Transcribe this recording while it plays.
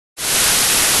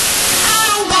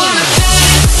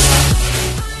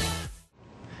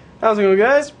How's it going,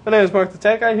 guys? My name is Mark the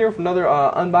Tech Guy here for another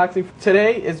unboxing.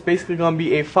 Today is basically going to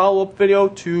be a follow-up video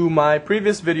to my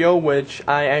previous video, which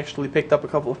I actually picked up a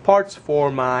couple of parts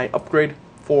for my upgrade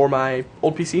for my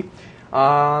old PC.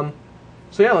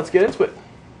 So yeah, let's get into it.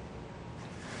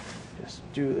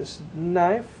 Just do this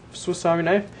knife, Swiss Army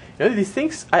knife. You know, these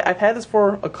things, I've had this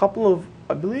for a couple of,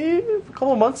 I believe, a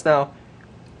couple of months now.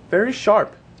 Very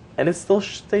sharp, and it still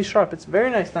stays sharp. It's a very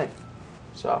nice knife.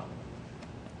 So.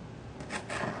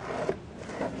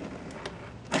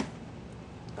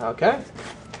 Okay.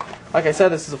 Like I said,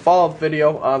 this is a follow-up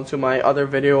video to my other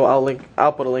video.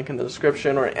 I'll put a link in the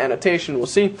description or annotation. We'll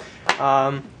see.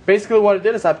 Basically, what I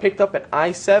did is I picked up an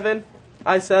i7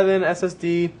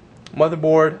 SSD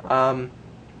motherboard.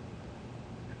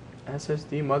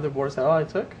 SSD motherboard. Is that all I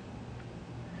took?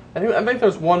 I think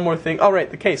there's one more thing. Oh, right,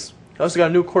 the case. I also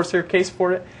got a new Corsair case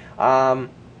for it,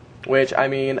 which I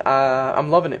mean,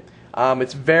 I'm loving it.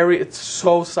 It's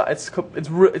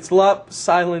a lot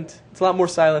silent. It's a lot more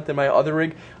silent than my other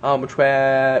rig,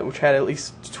 which had at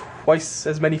least twice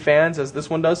as many fans as this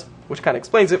one does, which kind of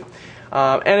explains it.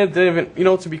 And it didn't even, you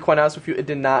know, to be quite honest with you, it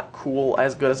did not cool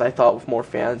as good as I thought with more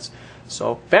fans.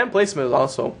 So fan placement is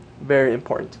also very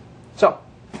important. So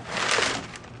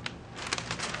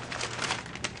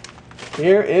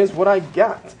here is what I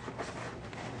got.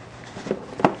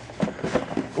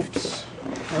 Oops,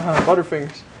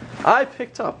 Butterfingers. I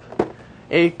picked up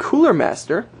a Cooler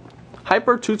Master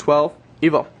Hyper 212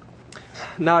 EVO.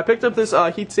 Now I picked up this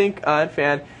heatsink and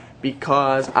fan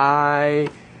because I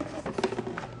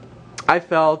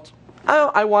felt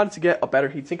I wanted to get a better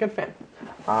heatsink and fan.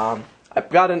 I've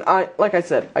got like I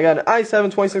said, I got an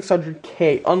i7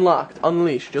 2600K unlocked,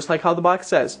 unleashed, just like how the box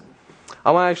says.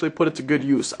 I want to actually put it to good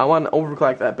use. I want to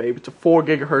overclock that baby to 4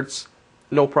 gigahertz,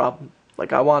 no problem.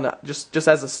 Like I want to just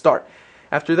as a start.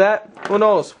 After that, who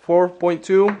knows?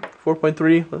 4.2,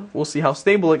 4.3. We'll see how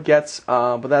stable it gets.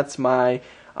 But that's my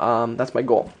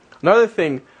goal. Another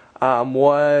thing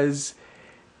was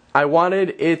I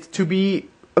wanted it to be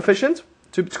efficient,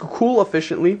 to cool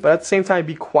efficiently, but at the same time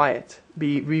be quiet,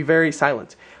 be very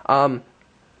silent.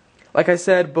 Like I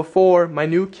said before, my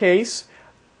new case,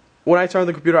 when I turn on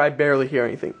the computer, I barely hear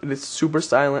anything. It is super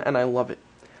silent, and I love it.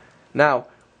 Now,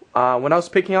 when I was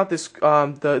picking out this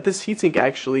this heatsink,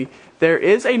 actually, there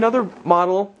is another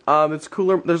model. It's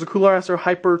cooler. There's a Cooler Master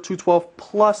Hyper 212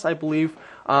 Plus, I believe,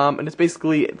 and it's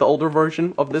basically the older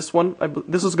version of this one.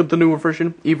 This is the newer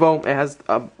version, EVO. It has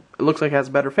it looks like it has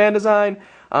better fan design,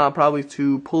 probably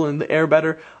to pull in the air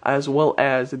better, as well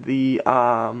as the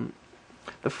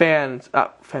fins,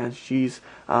 the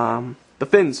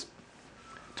fins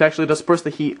to actually disperse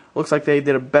the heat. Looks like they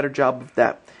did a better job of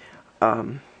that.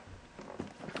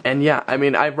 And yeah, I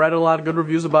mean, I've read a lot of good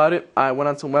reviews about it. I went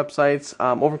on some websites,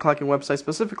 overclocking websites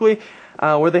specifically,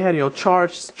 where they had, you know,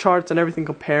 charts and everything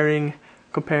comparing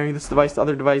this device to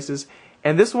other devices.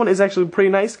 And this one is actually pretty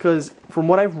nice because from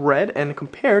what I've read and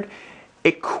compared,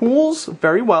 it cools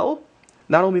very well.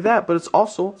 Not only that, but it's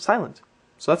also silent.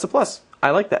 So that's a plus. I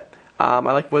like that. I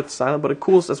like when it's silent, but it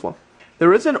cools as well.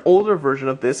 There is an older version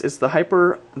of this. It's the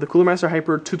Cooler Master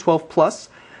Hyper 212 Plus.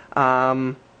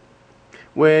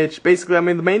 Which basically, I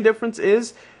mean, the main difference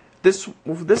is the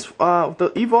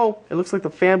EVO. It looks like the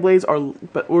fan blades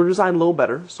were designed a little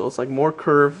better, so it's like more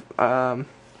curve. I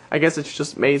guess it's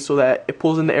just made so that it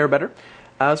pulls in the air better,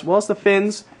 as well as the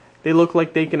fins. They look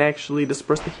like they can actually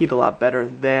disperse the heat a lot better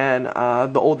than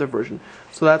the older version.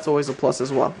 So that's always a plus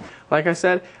as well. Like I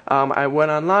said, I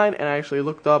went online and I actually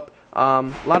looked up a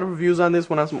lot of reviews on this.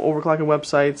 Went on some overclocking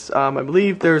websites. I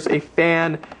believe there's a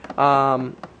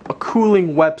a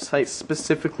cooling website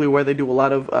specifically where they do a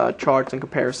lot of charts and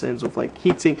comparisons with like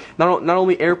heatsink, not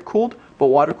only air cooled but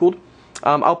water cooled.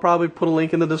 I'll probably put a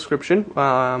link in the description.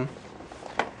 And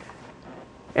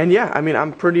yeah, I mean,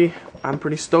 I'm pretty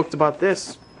stoked about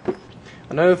this.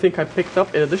 Another thing I picked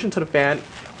up in addition to the fan,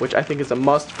 which I think is a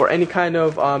must for any kind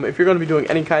of if you're going to be doing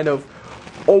any kind of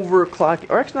overclocking,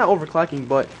 or actually not overclocking,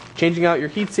 but changing out your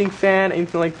heatsink fan,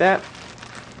 anything like that.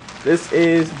 This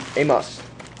is a must.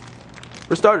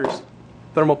 For starters,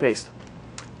 thermal paste.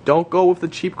 Don't go with the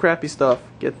cheap crappy stuff.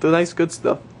 Get the nice good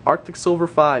stuff. Arctic Silver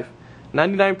 5.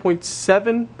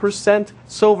 99.7%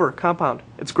 silver compound.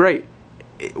 It's great.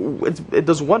 It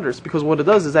does wonders because what it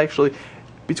does is actually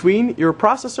between your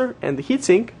processor and the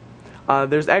heatsink,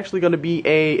 there's actually going to be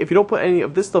if you don't put any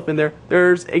of this stuff in there,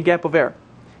 there's a gap of air.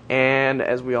 And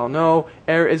as we all know,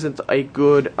 air isn't a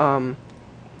good,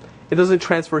 it doesn't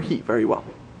transfer heat very well.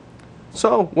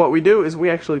 So what we do is we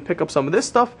actually pick up some of this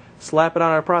stuff, slap it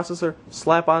on our processor,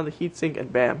 slap on the heatsink,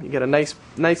 and bam, you get a nice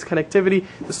connectivity.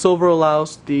 The silver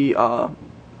allows it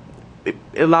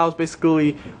allows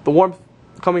basically the warmth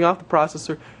coming off the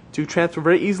processor to transfer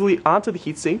very easily onto the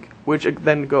heatsink, which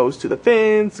then goes to the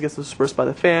fins, gets dispersed by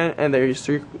the fan, and there's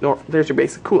your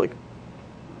basic cooling.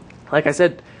 Like I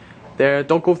said,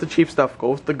 don't go with the cheap stuff.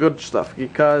 Go with the good stuff,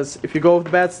 because if you go with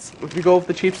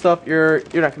the cheap stuff, you're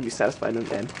not going to be satisfied in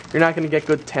the end. You're not going to get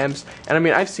good temps. And I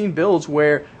mean, I've seen builds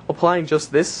where applying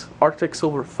just this Arctic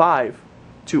Silver 5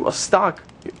 to a stock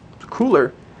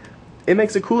cooler, it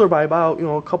makes it cooler by about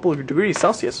a couple of degrees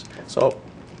Celsius. So,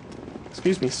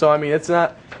 excuse me. So I mean, it's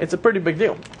a pretty big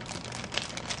deal.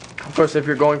 Of course, if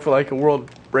you're going for like a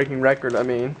world-breaking record, I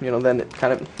mean, then it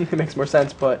kind of it makes more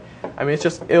sense. But I mean, it's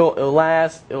just it'll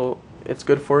last. It's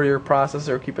good for your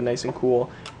processor, keep it nice and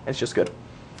cool. It's just good.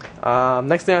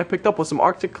 Next thing I picked up was some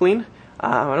Arctic Clean.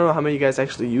 I don't know how many of you guys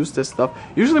actually use this stuff.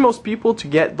 Usually most people, to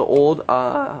get the old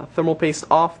thermal paste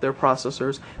off their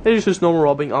processors, they use just normal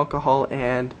rubbing alcohol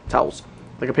and towels,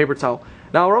 like a paper towel.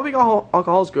 Now rubbing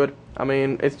alcohol is good. I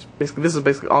mean, this is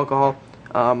basically alcohol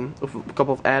with a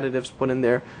couple of additives put in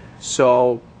there.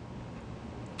 So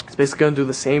it's basically going to do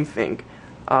the same thing.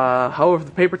 However,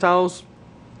 the paper towels,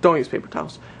 don't use paper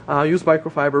towels. Use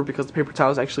microfiber, because the paper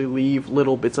towels actually leave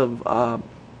little bits of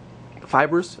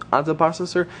fibers onto the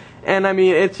processor. And I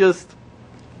mean, it's just,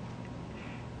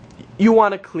 you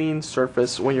want a clean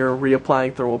surface when you're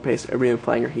reapplying thermal paste and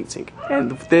reapplying your heatsink.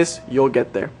 And with this, you'll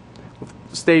get there. With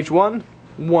stage one,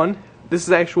 this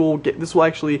will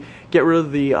actually get rid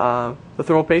of the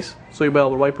thermal paste, so you'll be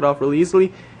able to wipe it off really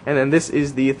easily. And then this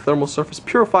is the thermal surface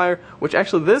purifier, which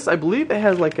actually I believe it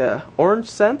has like a orange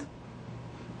scent.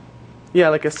 Yeah,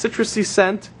 like a citrusy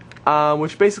scent,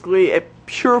 which basically it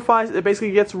purifies. It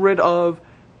basically gets rid of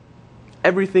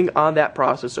everything on that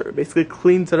processor. It basically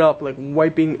cleans it up like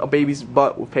wiping a baby's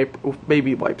butt with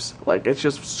baby wipes. Like, it's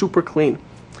just super clean.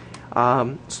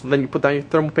 So then you put down your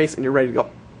thermal paste and you're ready to go.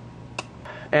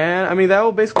 And I mean, that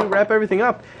will basically wrap everything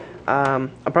up. I'm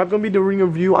probably going to be doing a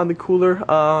review on the cooler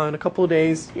in a couple of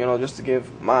days, just to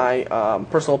give my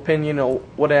personal opinion on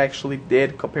what I actually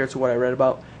did compared to what I read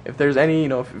about. If there's any,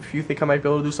 if you think I might be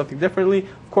able to do something differently,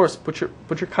 of course, put your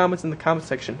comments in the comment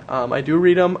section. I do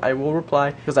read them. I will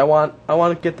reply, because I want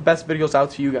to get the best videos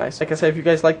out to you guys. Like I said, if you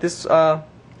guys like this kind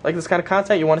of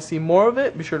content, you want to see more of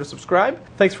it, be sure to subscribe.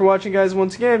 Thanks for watching, guys.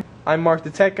 Once again, I'm Mark the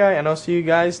Tech Guy, and I'll see you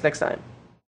guys next time.